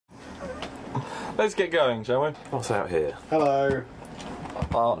Let's get going, shall we? What's out here? Hello.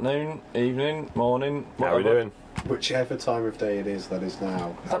 Afternoon, evening, morning. How are we doing? Whichever time of day it is that is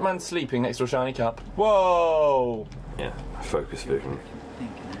now. Is that man sleeping next to a shiny cup? Whoa! Yeah, focus vision.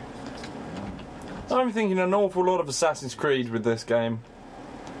 I'm thinking an awful lot of Assassin's Creed with this game.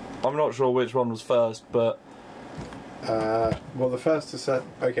 I'm not sure which one was first, but... Well, the first is...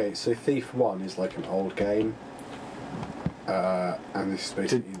 Okay, so Thief 1 is like an old game. And this is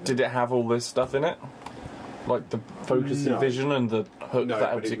basically... Did it have all this stuff in it? Like the focusing vision and the hook that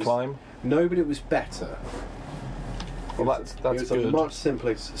helps you climb? No, but it was better. Well, that's it was good. a much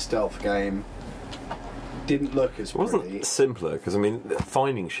simpler stealth game. Didn't look as It pretty. wasn't simpler, because, I mean,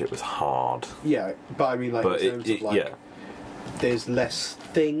 finding shit was hard. Yeah, but I mean, like, But in terms of, like... yeah. There's less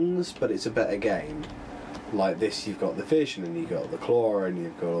things, but it's a better game. Like this, you've got the vision, and you've got the claw, and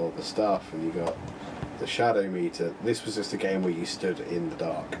you've got all the stuff, and you've got the shadow meter. This was just a game where you stood in the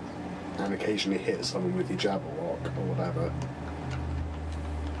dark and occasionally hit someone with your Jabberwock or whatever.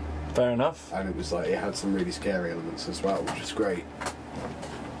 Fair enough. And it was like, it had some really scary elements as well, which is great.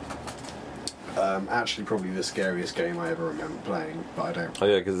 Actually, probably the scariest game I ever remember playing, but I don't... Oh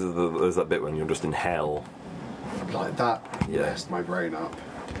yeah, because there's that bit when you're just in hell. Like, that messed my brain up.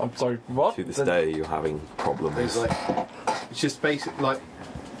 I'm sorry, what? To this day, you're having problems. There's like... It's just basic, like...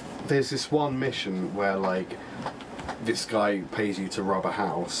 There's this one mission where, like... This guy pays you to rob a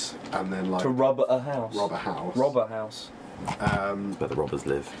house, and then, like... To rob a house? Rob a house. Rob a house. Where the robbers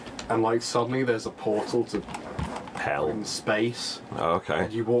live. And, like, suddenly there's a portal to... Hell. In space. Oh, okay.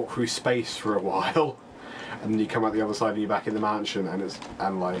 And you walk through space for a while, and then you come out the other side and you're back in the mansion,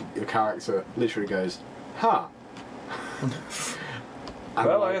 and like your character literally goes, "Huh."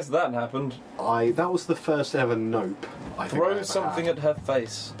 Well, like, I guess that happened. that was the first ever nope. I think I Throw ever something had. at her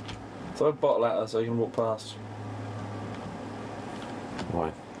face. Throw a bottle at her so you can walk past.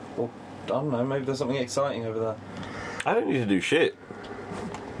 Why? Or, I don't know, maybe there's something exciting over there. I don't need to do shit.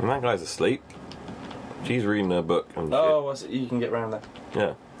 And that guy's asleep. She's reading her book and Oh, I see, you can get round there. shit.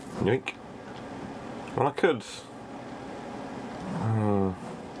 Yeah. Yoink. Well, I could...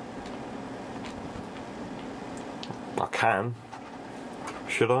 I can.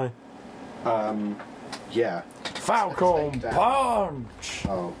 Should I? Yeah. FALCON Take down. punch!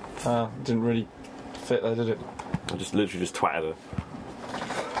 Oh. Didn't really fit there, did it? I just literally just twatted her.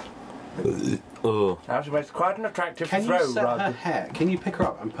 Ugh. Now she makes quite an attractive Can throw you set her rug. hair? Can you pick her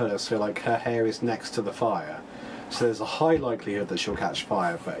up and put her so like her hair is next to the fire? So there's a high likelihood that she'll catch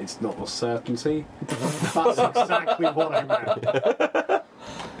fire, but it's not a certainty. That's exactly what I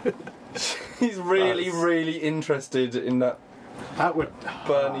meant. He's really interested in that That would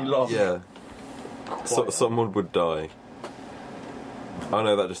Bernie loft. Yeah. Someone would die. Oh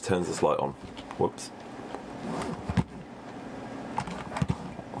no, that just turns this light on. Whoops.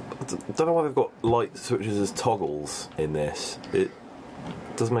 I don't know why they've got light switches as toggles in this. It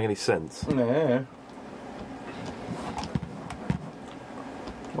doesn't make any sense. Yeah.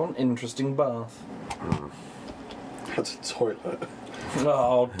 What an interesting bath. That's a toilet.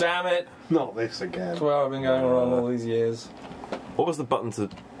 Oh, damn it! Not this again. That's where I've been going wrong all these years. What was the button to...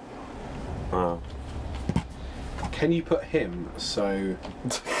 Oh. Can you put him so...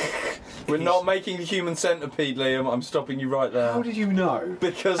 We're not making the human centipede, Liam. I'm stopping you right there. How did you know?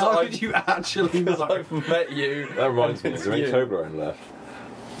 Because How did you actually know? I've met you. That reminds me, and is there any it's you. Toblerone left?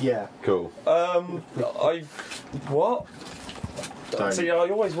 Yeah. Cool. What? Don't. See, I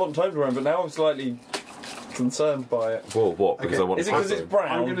always want Toblerone, but now I'm slightly concerned by it. Well, what? Because Okay. I want Is it because it's Toblerone.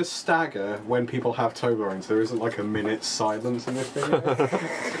 brown? I'm going to stagger when people have Toblerone, so there isn't like a minute's silence in this video.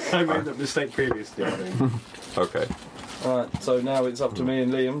 I made that mistake previously, I think. Okay. Right, so now it's up to me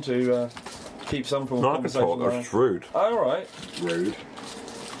and Liam to keep some from No, I can conversation talk. That's going. just rude. Oh, alright. Rude.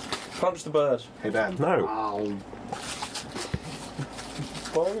 Punch the bird. Hey Ben. No.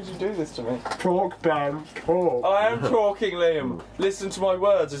 Why would you do this to me? Talk, Ben. Talk. I am talking, Liam. Listen to my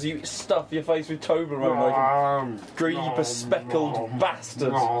words as you stuff your face with Toblerone like a greedy, bespeckled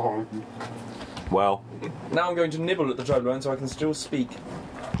bastard. Well, Now I'm going to nibble at the Toblerone so I can still speak.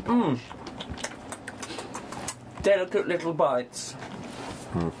 Mmm. Delicate little bites.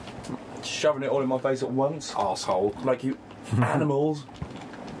 Shoving it all in my face at once. Asshole. Like you animals.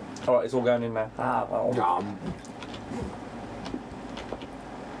 Alright, it's all going in now.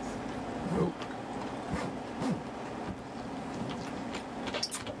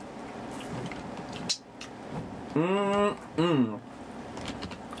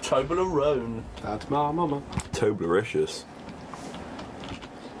 Toblerone. That's my mama. Toblericious.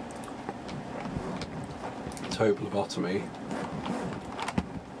 Toblobotomy.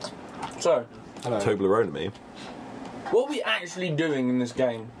 So, Hello. Toblerone me. What are we actually doing in this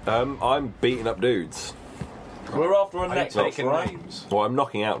game? I'm beating up dudes. We're after a necklace, taking right? names. Well, I'm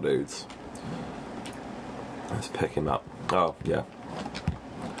knocking out dudes. Let's pick him up. Oh, yeah.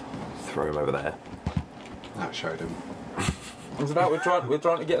 Throw him over there. That showed him. Is that we're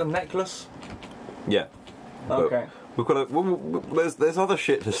trying to get a necklace? Yeah. Okay. We've got there's other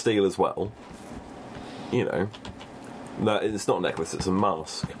shit to steal as well. You know. No, it's not a necklace, it's a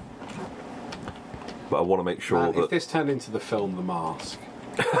mask. But I want to make sure Man, that... if this turned into the film The Mask...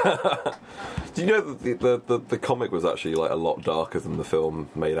 Do you know that the comic was actually like a lot darker than the film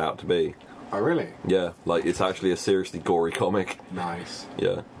made out to be? Oh, really? Yeah, like it's actually a seriously gory comic. Nice.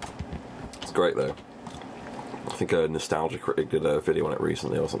 Yeah. It's great though. I think a Nostalgia Critic did a video on it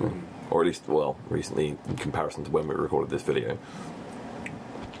recently or something. Or at least, well, recently in comparison to when we recorded this video.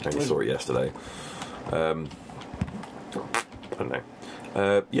 I only saw it yesterday. I don't know.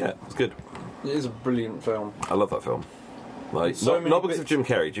 Yeah, it's good. It is a brilliant film. I love that film. Like, So many not because of bits- Jim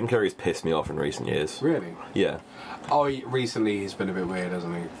Carrey. Jim Carrey's pissed me off in recent years. Really? Yeah. Oh, recently he's been a bit weird,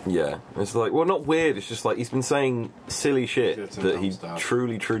 hasn't he? Yeah. It's like, well, not weird, it's just like he's been saying silly shit Shit and that dumb he stuff.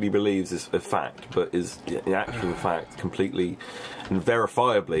 truly believes is a fact, but is in actual fact completely and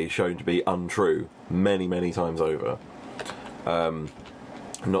verifiably shown to be untrue many times over.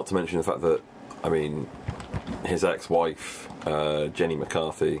 Not to mention the fact that, I mean, his ex-wife, Jenny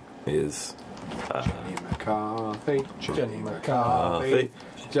McCarthy, is... Jenny McCarthy. Jenny McCarthy.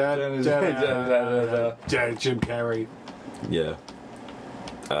 Jim Carrey. Yeah.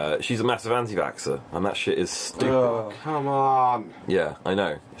 She's a massive anti-vaxxer, and that shit is stupid. Oh. Come on. Yeah, I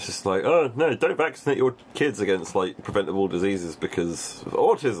know. It's just like, oh, no, don't vaccinate your kids against, like, preventable diseases because of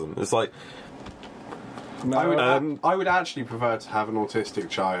autism. It's like... No, I would actually prefer to have an autistic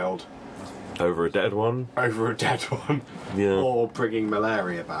child Over a dead one? over a dead one. Yeah. Or bringing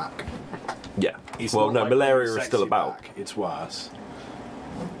malaria back. Yeah. It's Well, not no, like malaria bringing is still sexy about. back, it's worse.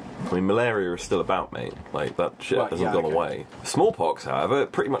 I mean, malaria is still about, mate. Like, that shit Well, hasn't yeah, gone okay. away. Smallpox, however,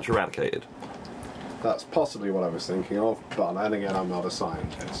 pretty much eradicated. That's possibly what I was thinking of, but then again, I'm not a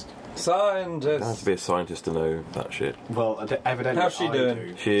scientist. You don't have scientist. to be a scientist to know that shit. Well, evidently How's she I doing?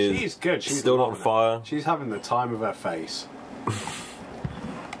 do. She's good. She's still not on loving it. fire. She's having the time of her face.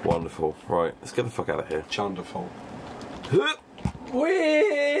 Wonderful. Right, let's get the fuck out of here. Chunderful.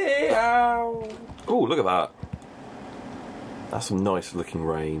 Wow. Oh, look at that. That's some nice looking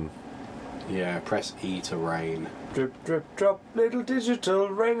rain. Yeah, press E to rain. Drip, drip, drop, little digital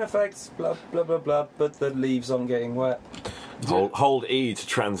rain effects, blah, blah, blah, blah, but the leaves aren't getting wet. Hold E to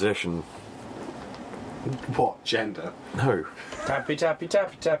transition. What? Gender? No. Tappy, tappy,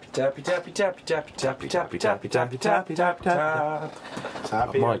 tappy, tappy, tappy, tappy, tappy, tappy, tappy, tappy, tappy, tappy, tappy, tappy, tap.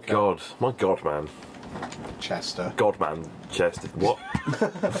 Tappy. My God, man. Chester. God, man. Chest. What?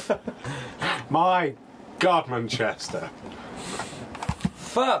 My God, Manchester.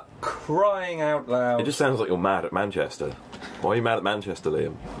 For crying out loud. It just sounds like you're mad at Manchester. Why are you mad at Manchester,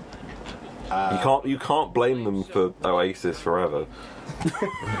 Liam? You can't blame them for Oasis forever.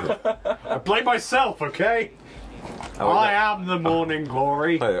 I blame myself, okay? I am the morning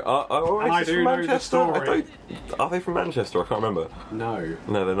glory. Hey, are Oasis I do from know the Manchester? story. Are they from Manchester? I can't remember. No.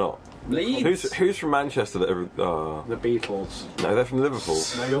 No, they're not. Leeds. Who's from Manchester that ever... The Beatles. No, they're from Liverpool.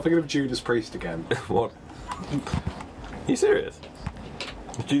 No, you're thinking of Judas Priest again. What? Are you serious?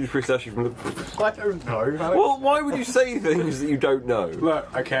 Is Judas Priest actually from Liverpool? I don't know. Well, why would you say things that you don't know?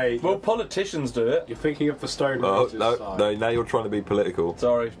 Look, okay. Well, politicians do it. You're thinking of the Stone Oh, Roses no, side. no, now you're trying to be political.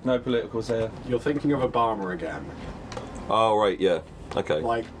 Sorry, no politicals here. You're thinking of Obama again. Oh, right, yeah. Okay.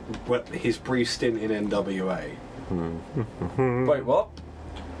 Like, his brief stint in NWA. Wait, what?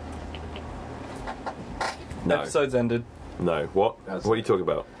 No. Episode's ended. No. What? That's- What are you talking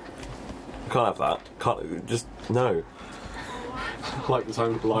about? Can't have that. Can't. Just, no. Like the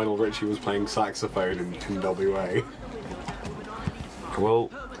time Lionel Richie was playing saxophone in NWA. Well,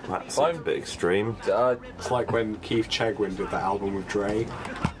 that seems a bit extreme. It's like when Keith Chegwin did that album with Dre.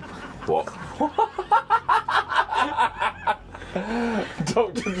 What?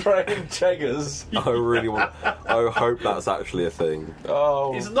 Dr. Dre and Cheggers. I really want... I hope that's actually a thing.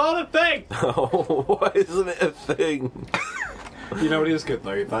 Oh. It's not a thing! Oh, why isn't it a thing? You know what is good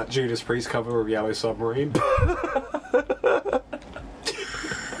though? That Judas Priest cover of Yellow Submarine.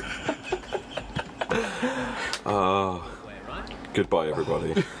 Goodbye,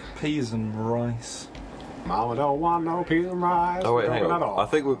 everybody. Peas and rice. Mama don't want no peas and rice. Oh, wait, hang Don't on. at all. I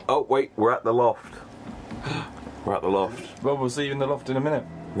think we're... Oh, wait, we're at the loft. We're at the loft. Well, we'll see you in the loft in a minute.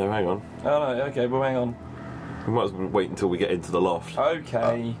 No, hang on. Oh, no, okay, well, hang on. We might as well wait until we get into the loft.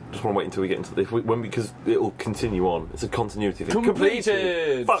 Okay. Just want to wait until we get into because it'll continue on. It's a continuity thing.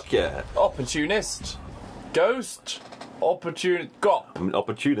 Completed! Fuck yeah! Opportunist. Ghost. I'm an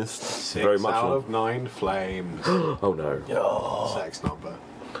opportunist. 6 Very much. out of 9 flames. Oh no. Sex number.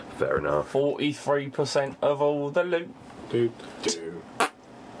 Fair enough. 43% of all the loot. Do.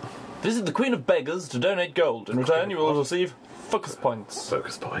 Visit the Queen of Beggars to donate gold. In return, you will receive focus points.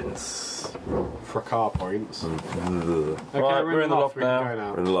 Focus points. For car points. Ugh. Okay, Right, we're in the loft now. We can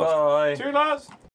go We're in the loft. Bye. Too last.